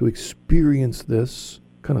 to experience this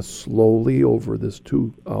kind of slowly over this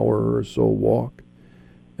 2 hour or so walk.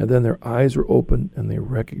 And then their eyes were open and they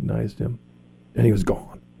recognized him, and he was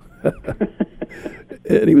gone.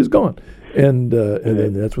 And he was gone. And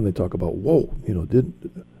then that's when they talk about, whoa,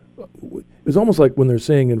 it's almost like when they're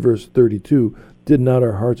saying in verse 32, did not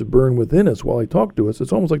our hearts burn within us while he talked to us?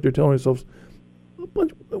 It's almost like they're telling themselves,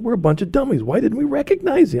 we're a bunch of dummies. Why didn't we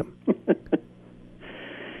recognize him?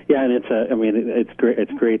 Yeah, and it's great.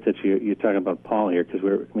 It's great that you're talking about Paul here, because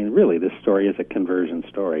really, this story is a conversion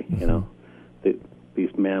story. Mm-hmm.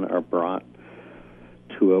 These men are brought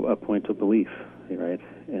to a point of belief, right?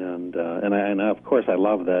 And of course I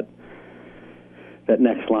love that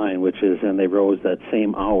next line, which is, and they rose that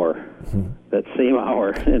same hour,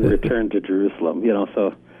 and returned to Jerusalem.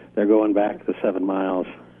 So they're going back the 7 miles.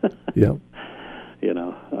 Yeah.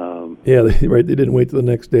 Yeah, they didn't wait till the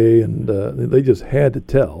next day, and they just had to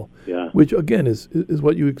tell. Yeah. Which again is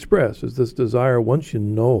what you express, is this desire. Once you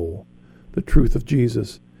know the truth of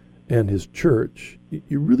Jesus and his church,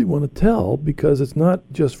 you really want to tell, because it's not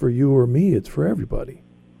just for you or me; it's for everybody.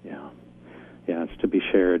 Yeah, it's to be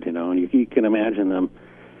shared. And you can imagine them.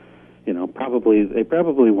 They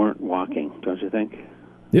probably weren't walking, don't you think?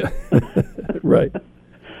 Yeah. Right.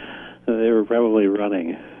 They were probably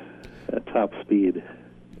running at top speed.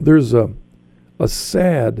 There's a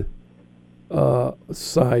sad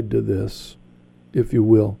side to this, if you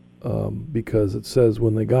will, because it says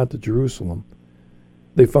when they got to Jerusalem,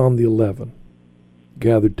 they found the 11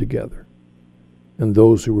 gathered together, and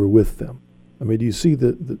those who were with them. Do you see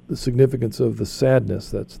the significance of the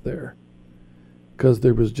sadness that's there? Because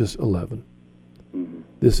there was just 11. Mm-hmm.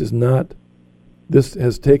 This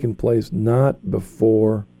has taken place not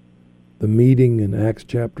before the meeting in Acts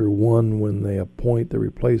chapter 1 when they appoint the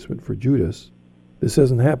replacement for Judas. This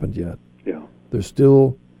hasn't happened yet. Yeah. There's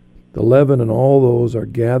still the 11, and all those are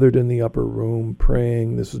gathered in the upper room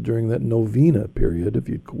praying. This is during that novena period, if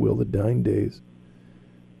you will, the 9 days.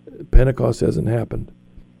 Pentecost hasn't happened.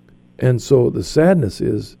 And so the sadness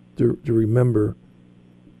is to remember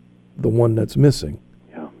the one that's missing,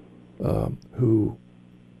 who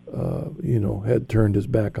had turned his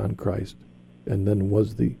back on Christ, and then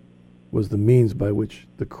was the means by which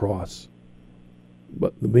the cross,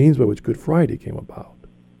 but the means by which Good Friday came about.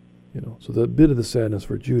 So the bit of the sadness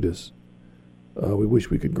for Judas, we wish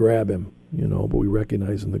we could grab him, but we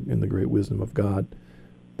recognize in the great wisdom of God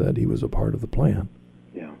that he was a part of the plan.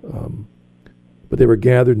 Yeah. But they were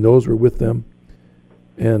gathered, and those were with them,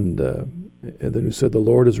 and then who said, "The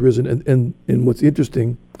Lord has risen." And what's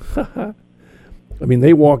interesting,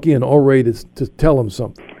 they walk in all ready to tell him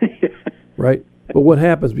something, right? But what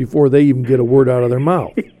happens before they even get a word out of their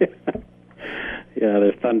mouth? Yeah,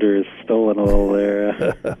 their thunder is stolen a little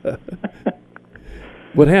there.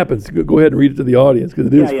 What happens? Go ahead and read it to the audience, because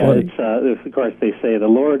it is funny. It's, of course, they say, "The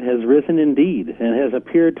Lord has risen indeed and has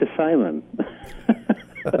appeared to Simon."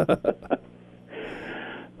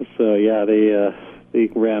 So they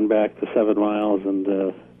ran back the 7 miles,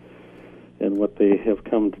 and what they have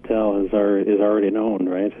come to tell is already known,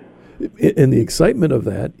 right? And the excitement of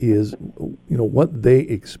that is, what they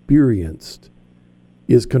experienced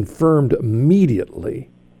is confirmed immediately.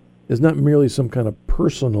 It's not merely some kind of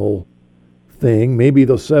personal thing. Maybe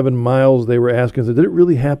those 7 miles they were asking, did it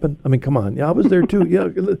really happen? Come on. Yeah, I was there too. Yeah.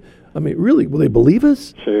 Really, will they believe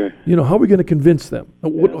us? Sure. How are we going to convince them?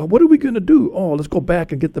 What are we going to do? Oh, let's go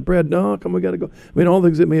back and get the bread. No, come, we got to go. All the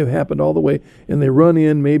things that may have happened all the way. And they run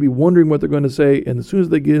in, maybe wondering what they're going to say. And as soon as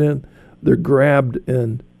they get in, they're grabbed,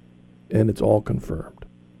 and it's all confirmed.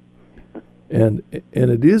 And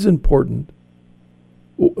it is important.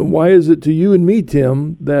 Why is it to you and me,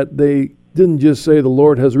 Tim, that they didn't just say the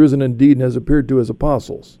Lord has risen indeed and has appeared to his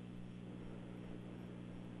apostles?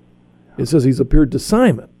 It says he's appeared to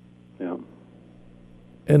Simon. Yeah.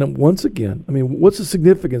 And once again, what's the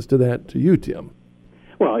significance to that to you, Tim?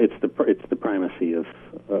 Well, it's the primacy of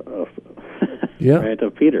yeah. Right,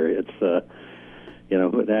 of Peter. It's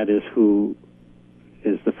that is who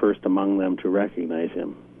is the first among them to recognize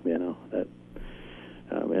him. That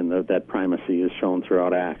and that primacy is shown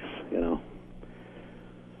throughout Acts.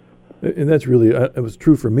 And that's really, it was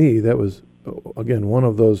true for me. That was, again, one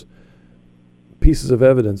of those pieces of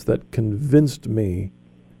evidence that convinced me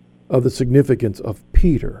of the significance of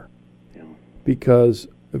Peter. Yeah. Because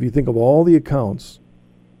if you think of all the accounts,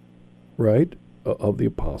 right, of the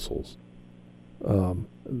apostles, the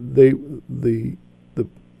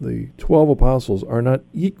 12 apostles are not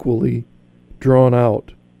equally drawn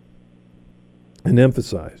out and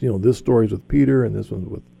emphasized. This story's with Peter, and this one's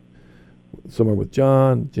with somewhere with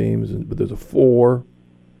John, James, but there's a 4,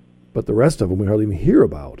 but the rest of them we hardly even hear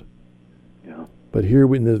about. Yeah. But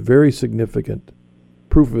here in this very significant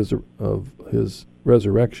proof of his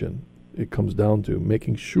resurrection, it comes down to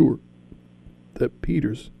making sure that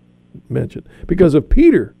Peter's mentioned. Because if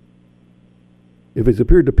it's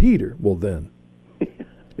appeared to Peter, well then,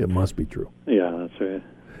 it must be true. Yeah, that's right.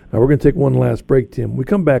 Now we're going to take one last break, Tim. We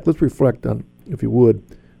come back, let's reflect on, if you would,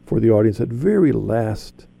 for the audience, that very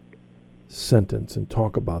last sentence and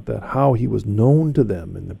talk about that, how he was known to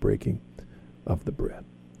them in the breaking of the bread.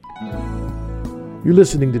 You're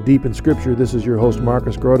listening to Deep in Scripture. This is your host,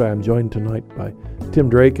 Marcus Grodi. I'm joined tonight by Tim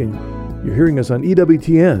Drake, and you're hearing us on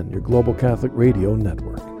EWTN, your Global Catholic Radio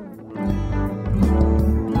Network.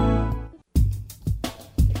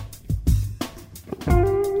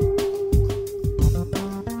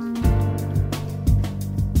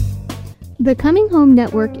 The Coming Home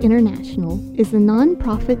Network International is a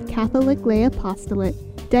non-profit Catholic lay apostolate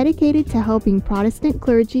dedicated to helping Protestant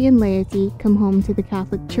clergy and laity come home to the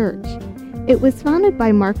Catholic Church. It was founded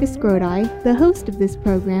by Marcus Grodi, the host of this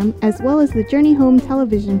program, as well as the Journey Home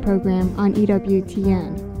television program on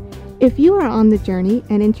EWTN. If you are on the journey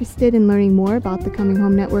and interested in learning more about the Coming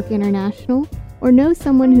Home Network International, or know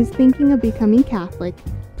someone who's thinking of becoming Catholic,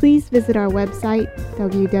 please visit our website,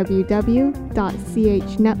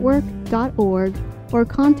 www.chnetwork.org, or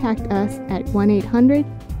contact us at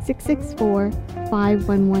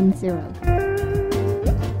 1-800-664-5110.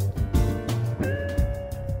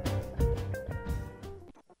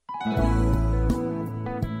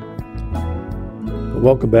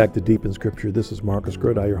 Welcome back to Deep in Scripture. This is Marcus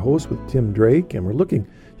Grodi, your host, with Tim Drake, and we're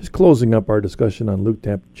just closing up our discussion on Luke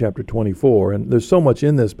chapter 24. And there's so much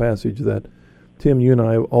in this passage that Tim, you and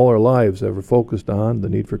I, all our lives have focused on: the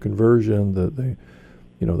need for conversion, the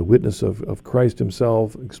witness of Christ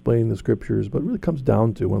Himself, explaining the Scriptures. But it really comes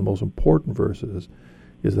down to one of the most important verses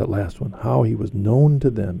is that last one: how He was known to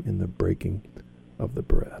them in the breaking of the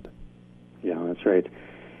bread. Yeah, that's right.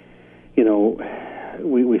 You know,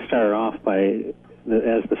 we started off by,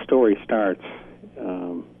 as the story starts,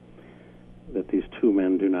 that these two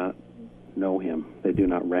men do not know Him. They do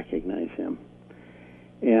not recognize Him.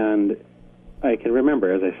 And I can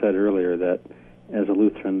remember, as I said earlier, that as a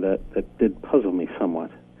Lutheran, that did puzzle me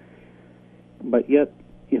somewhat. But yet,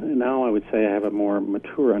 now I would say I have a more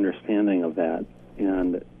mature understanding of that,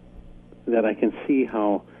 and that I can see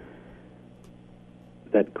how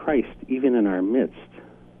that Christ, even in our midst,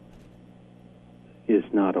 is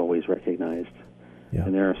not always recognized. Yeah.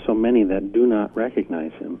 And there are so many that do not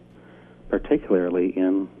recognize Him, particularly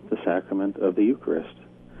in the sacrament of the Eucharist.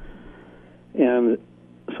 And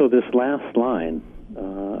so this last line,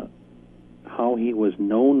 how He was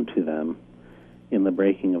known to them in the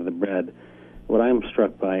breaking of the bread, what I'm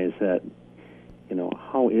struck by is that,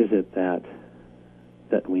 how is it that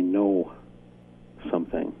we know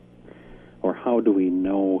something? Or how do we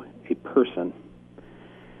know a person?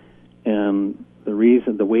 And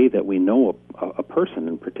the way that we know a person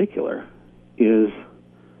in particular is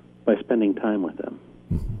by spending time with them.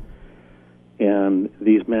 Mm-hmm. And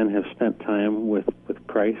these men have spent time with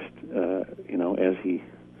Christ,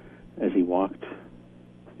 as he walked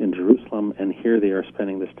in Jerusalem, and here they are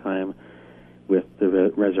spending this time with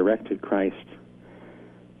the resurrected Christ.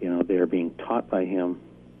 They are being taught by Him,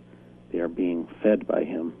 they are being fed by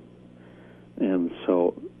Him, and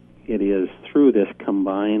so it is through this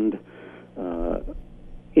combined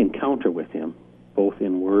encounter with Him, both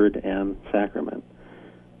in word and sacrament,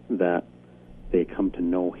 that they come to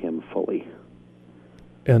know Him fully.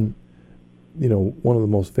 And, one of the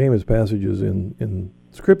most famous passages in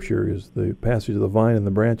Scripture is the passage of the vine and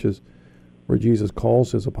the branches, where Jesus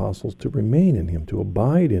calls His apostles to remain in Him, to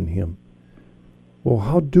abide in Him. Well,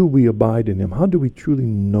 how do we abide in Him? How do we truly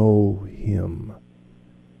know Him?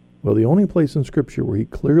 Well, the only place in Scripture where He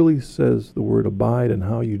clearly says the word abide and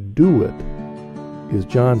how you do it is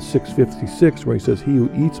John 6:56, where He says, "He who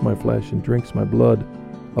eats my flesh and drinks my blood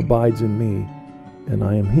abides in me, and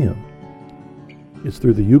I am him." It's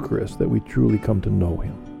through the Eucharist that we truly come to know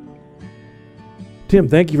Him. Tim,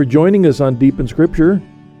 thank you for joining us on Deep in Scripture.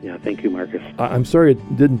 Yeah, thank you, Marcus. I'm sorry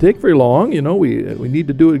it didn't take very long. We need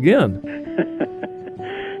to do it again.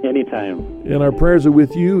 Anytime. And our prayers are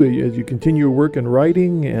with you as you continue your work in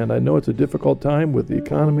writing, and I know it's a difficult time with the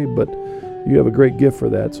economy, but you have a great gift for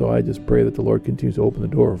that, so I just pray that the Lord continues to open the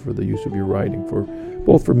door for the use of your writing,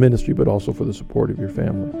 both for ministry but also for the support of your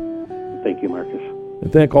family. Thank you, Marcus.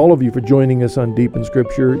 And thank all of you for joining us on Deep in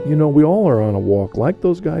Scripture. We all are on a walk like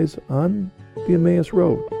those guys on the Emmaus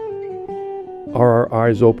Road. Are our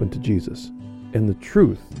eyes open to Jesus and the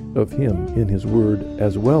truth of Him in His Word,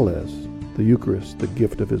 as well as the Eucharist, the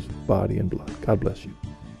gift of His body and blood? God bless you.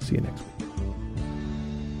 See you next week.